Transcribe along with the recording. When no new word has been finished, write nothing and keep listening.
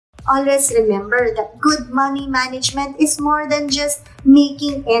Always remember that good money management is more than just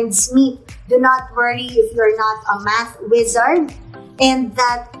making ends meet. Do not worry if you're not a math wizard and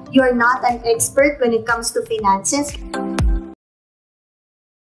that you're not an expert when it comes to finances.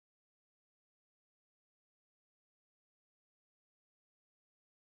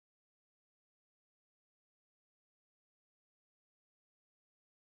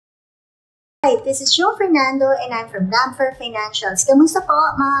 Hi, this is Jung Fernando and I'm from Rampver Financials. Kamusta po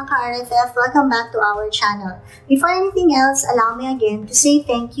mga ka-RFF? Welcome back to our channel. Before anything else, allow me again to say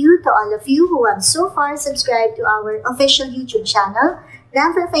thank you to all of you who have so far subscribed to our official YouTube channel,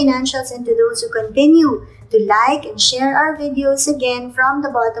 Rampver Financials, and to those who continue to like and share our videos. Again, from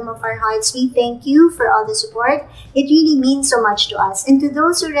the bottom of our hearts, we thank you for all the support. It really means so much to us. And to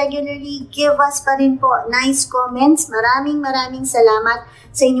those who regularly give us pa rin po nice comments, maraming salamat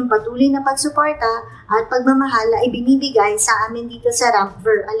sa inyong patuloy na pagsuporta at pagmamahal na ibinibigay sa amin dito sa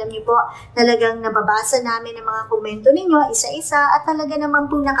Rampver. Alam niyo po, talagang nababasa namin ang mga komento ninyo isa-isa at talaga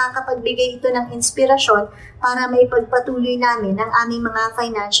naman po nakakapagbigay ito ng inspirasyon para maipagpatuloy namin ang aming mga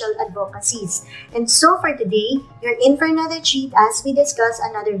financial advocacies. And so for today, you're in for another treat as we discuss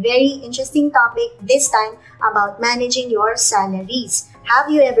another very interesting topic, this time about managing your salaries.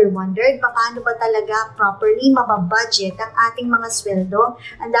 Have you ever wondered paano ba talaga properly mababudget ang ating mga sweldo?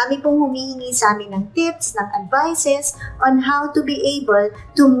 Ang dami pong humihingi sa amin ng tips, ng advices on how to be able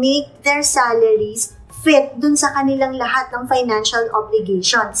to make their salaries fit dun sa kanilang lahat ng financial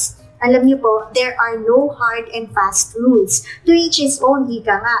obligations. Alam niyo po, there are no hard and fast rules. To each his own,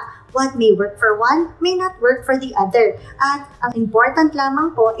 ika nga. What may work for one may not work for the other. At ang important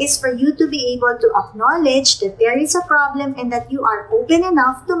lamang po is for you to be able to acknowledge that there is a problem and that you are open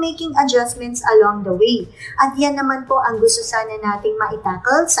enough to making adjustments along the way. At yan naman po ang gusto sana nating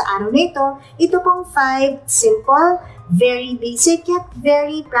maitakal sa araw na ito. Ito pong 5 simple, very basic yet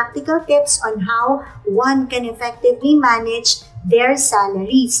very practical tips on how one can effectively manage their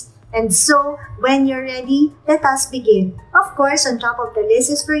salaries. And so, when you're ready, let us begin. Of course, on top of the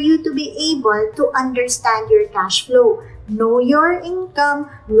list is for you to be able to understand your cash flow. Know your income,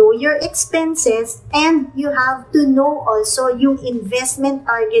 know your expenses, and you have to know also yung investment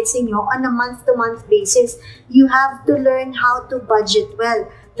targets niyo on a month-to-month basis. You have to learn how to budget well.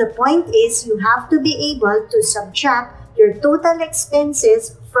 The point is, you have to be able to subtract your total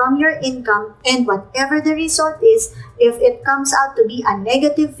expenses from your income, and whatever the result is, if it comes out to be a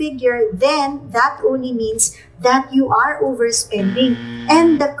negative figure, then that only means that you are overspending.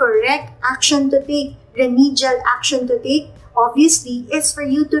 And the correct action to take, remedial action to take, obviously, is for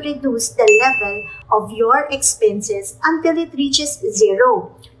you to reduce the level of your expenses until it reaches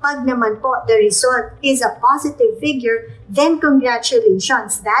 0. Pag naman po the result is a positive figure, then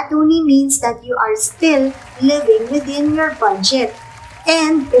congratulations. That only means that you are still living within your budget.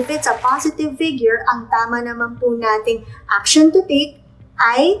 And if it's a positive figure, ang tama naman po nating action to take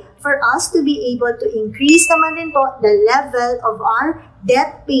ay for us to be able to increase naman rin po the level of our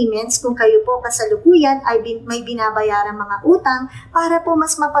debt payments kung kayo po kasalukuyan ay may binabayarang mga utang para po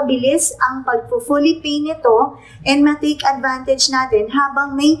mas mapabilis ang pag-fully pay nito and ma-take advantage natin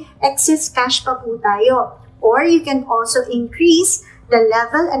habang may excess cash pa po tayo. Or you can also increase the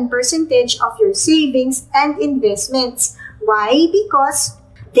level and percentage of your savings and investments. Why? Because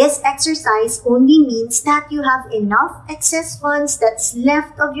this exercise only means that you have enough excess funds that's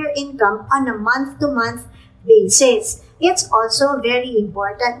left of your income on a month-to-month basis. It's also very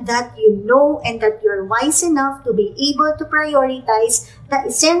important that you know and that you're wise enough to be able to prioritize the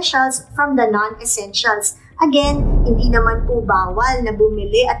essentials from the non-essentials. Again, hindi naman po bawal na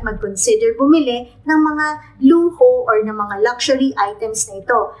bumili at mag-consider bumili ng mga luho or ng mga luxury items na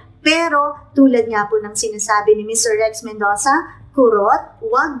ito. Pero tulad nga po ng sinasabi ni Mr. Rex Mendoza, kurot,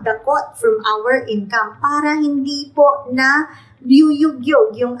 wag dakot from our income para hindi po na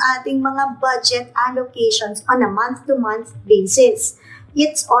yuyugyog yung ating mga budget allocations on a month-to-month basis.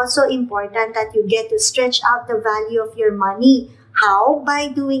 It's also important that you get to stretch out the value of your money. How?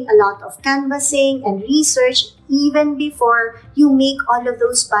 By doing a lot of canvassing and research even before you make all of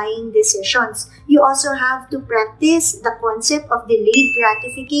those buying decisions. You also have to practice the concept of delayed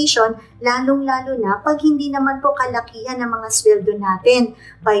gratification, lalong-lalo na pag hindi naman po kalakihan ng mga sweldo natin.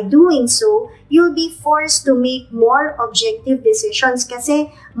 By doing so, you'll be forced to make more objective decisions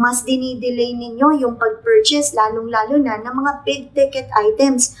kasi mas dinidelay ninyo yung pag-purchase, lalong-lalo na ng mga big-ticket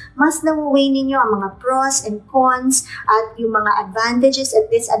items. Mas namuweigh ninyo ang mga pros and cons at yung mga advantages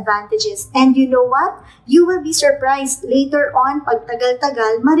at disadvantages. And you know what? You will be surprised later on, pag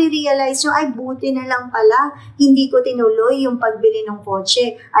tagal-tagal, marirealize nyo, ay buti na lang pala, hindi ko tinuloy yung pagbili ng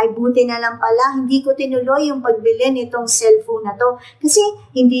kotse. Ay buti na lang pala, hindi ko tinuloy yung pagbili nitong cellphone na to. Kasi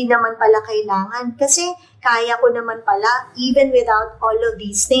hindi naman pala kailangan. Kasi kaya ko naman pala even without all of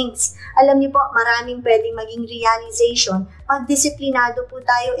these things. Alam niyo po, maraming pwedeng maging realization pag disiplinado po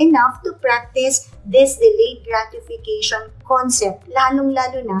tayo enough to practice this delayed gratification concept.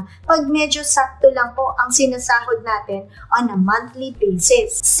 Lalong-lalo na pag medyo sakto lang po ang sinasahod natin on a monthly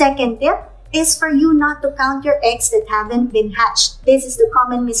basis. Second tip is for you not to count your eggs that haven't been hatched. This is the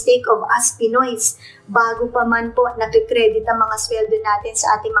common mistake of us Pinoys. Bago pa man po nakikredit ang mga sweldo natin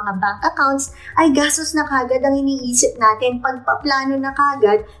sa ating mga bank accounts, ay gastos na kagad ang iniisip natin. Pagpaplano na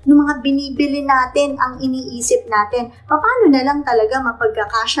kagad ng mga binibili natin ang iniisip natin. Paano na lang talaga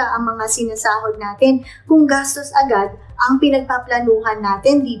mapagkakasya ang mga sinasahod natin kung gastos agad ang pinagpaplanuhan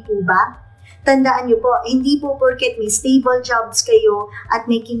natin, di po ba? Tandaan niyo po, hindi po porket may stable jobs kayo at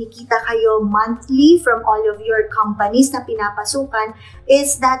may kinikita kayo monthly from all of your companies na pinapasukan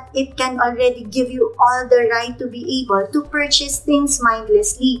is that it can already give you all the right to be able to purchase things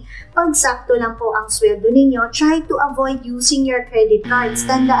mindlessly. Pag sakto lang po ang sweldo ninyo, try to avoid using your credit cards.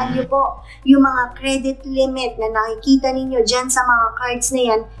 Tandaan niyo po, yung mga credit limit na nakikita ninyo dyan sa mga cards na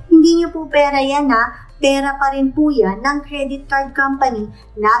yan, hindi niyo po pera yan ha. Pera pa rin po yan ng credit card company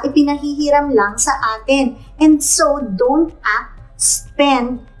na ipinahihiram lang sa atin. And so, don't act,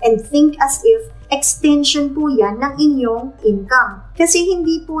 spend, and think as if extension po yan ng inyong income. Kasi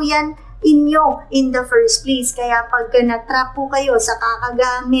hindi po yan inyo in the first place. Kaya pagka na-trap po kayo sa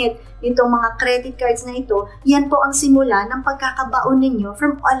kakagamit nitong mga credit cards na ito, yan po ang simula ng pagkakabaon ninyo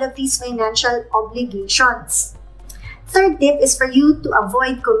from all of these financial obligations. Third tip is for you to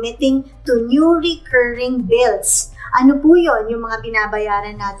avoid committing to new recurring bills. Ano po yun? Yung mga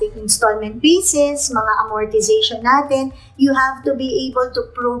binabayaran natin installment basis, mga amortization natin, you have to be able to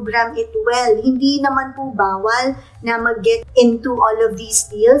program it well. Hindi naman po bawal na mag-get into all of these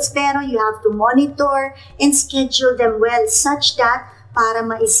deals, pero you have to monitor and schedule them well such that para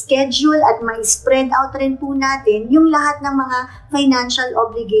ma-schedule at ma-spread out rin po natin yung lahat ng mga financial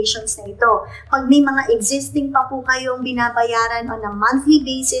obligations na ito. Pag may mga existing pa po kayong binabayaran on a monthly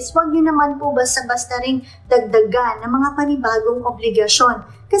basis, huwag nyo naman po basta-basta rin dagdagan ng mga panibagong obligasyon.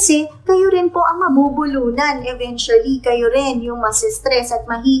 Kasi kayo rin po ang mabubulunan. Eventually, kayo rin yung masistress at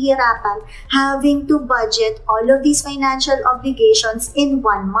mahihirapan having to budget all of these financial obligations in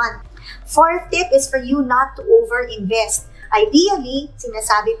 1 month. Fourth tip is for you not to over-invest. Ideally,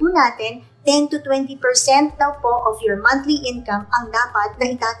 sinasabi po natin, 10 to 20% daw po of your monthly income ang dapat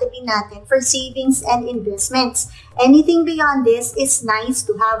na itatabi natin for savings and investments. Anything beyond this is nice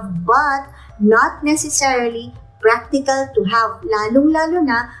to have but not necessarily practical to have, lalong-lalo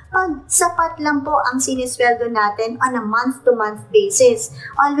na pag sapat lang po ang sinisweldo natin on a month-to-month basis.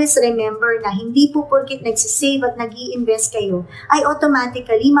 Always remember na hindi po porkit nagsisave at nag-i-invest kayo, ay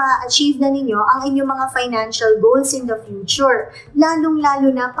automatically ma-achieve na ninyo ang inyong mga financial goals in the future.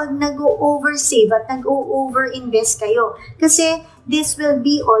 Lalong-lalo na pag nag-o-oversave at nag-o-overinvest kayo. Kasi this will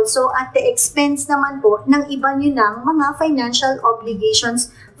be also at the expense naman po ng iba nyo ng mga financial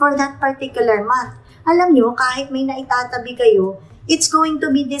obligations for that particular month. Alam nyo, kahit may naitatabi kayo, it's going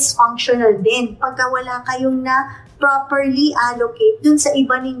to be dysfunctional din pagka wala kayong na properly allocate dun sa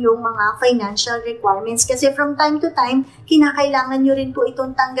iba ninyong mga financial requirements. Kasi from time to time, kinakailangan nyo rin po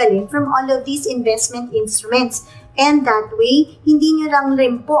itong tanggalin from all of these investment instruments. And that way, hindi nyo lang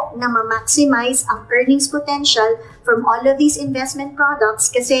rin po na ma-maximize ang earnings potential from all of these investment products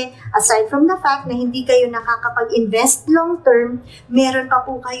kasi aside from the fact na hindi kayo nakakapag-invest long-term, meron pa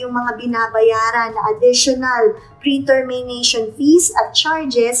po kayong mga binabayaran na additional pre-termination fees at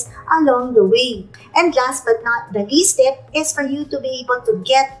charges along the way. And last but not the least tip is for you to be able to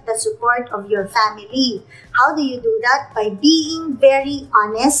get the support of your family. How do you do that? By being very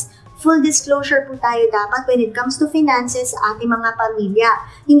honest. Full disclosure po tayo dapat when it comes to finances sa ating mga pamilya.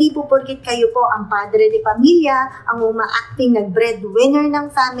 Hindi po porkit kayo po ang padre de pamilya, ang uma-acting na breadwinner ng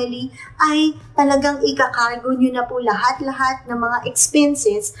family, ay talagang ikakargo nyo na po lahat-lahat ng mga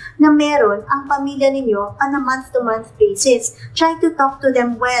expenses na meron ang pamilya ninyo on a month-to-month basis. Try to talk to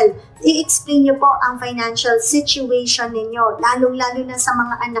them well. I-explain nyo po ang financial situation ninyo, lalong-lalo na sa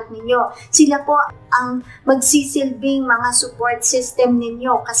mga anak ninyo. Sila po ang magsisilbing mga support system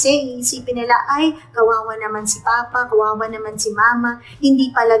ninyo. Kasi iisipin nila, ay, kawawa naman si Papa, kawawa naman si Mama, hindi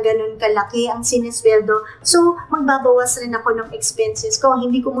pala ganun kalaki ang sinisweldo. So, magbabawas rin ako ng expenses ko.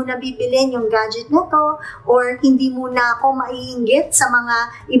 Hindi ko muna bibilin yung gadget na to, or hindi muna ako maiinggit sa mga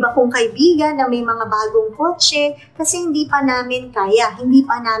iba kong kaibigan na may mga bagong kotse, kasi hindi pa namin kaya, hindi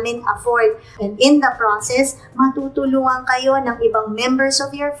pa namin afford. And in the process, matutulungan kayo ng ibang members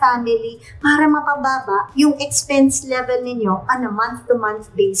of your family para mapababa yung expense level ninyo on a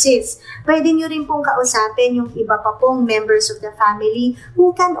month-to-month basis. Pwede nyo rin pong kausapin yung iba pa pong members of the family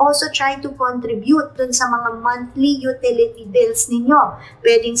who can also try to contribute dun sa mga monthly utility bills ninyo.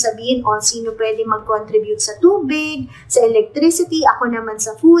 Pwedeng sabihin, sino pwede mag-contribute sa tubig, sa electricity, ako naman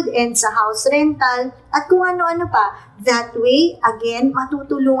sa food and sa house rental, at kung ano-ano pa. That way, again,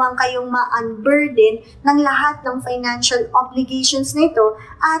 matutulungan kayong ma-unburden ng lahat ng financial obligations nito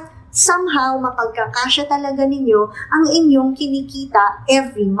at somehow mapagkakasya talaga ninyo ang inyong kinikita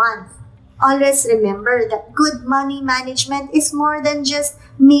every month. Always remember that good money management is more than just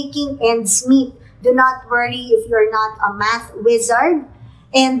making ends meet. Do not worry if you're not a math wizard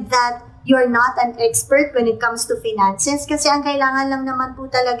and that you're not an expert when it comes to finances, kasi ang kailangan lang naman po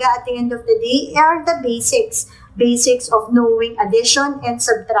talaga at the end of the day are the basics. Basics of knowing addition and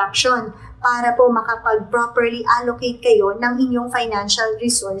subtraction para po makapag-properly allocate kayo ng inyong financial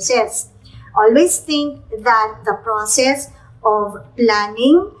resources. Always think that the process of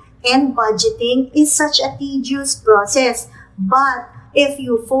planning and budgeting is such a tedious process. But if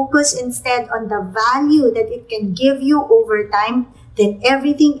you focus instead on the value that it can give you over time, then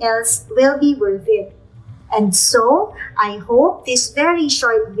everything else will be worth it. And so, I hope this very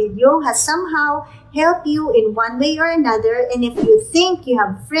short video has somehow helped you in one way or another. And if you think you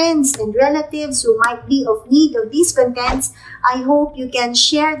have friends and relatives who might be of need of these contents, I hope you can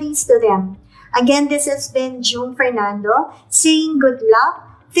share these to them. Again, this has been Jung Fernando saying good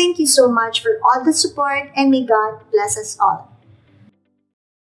luck. Thank you so much for all the support and may God bless us all.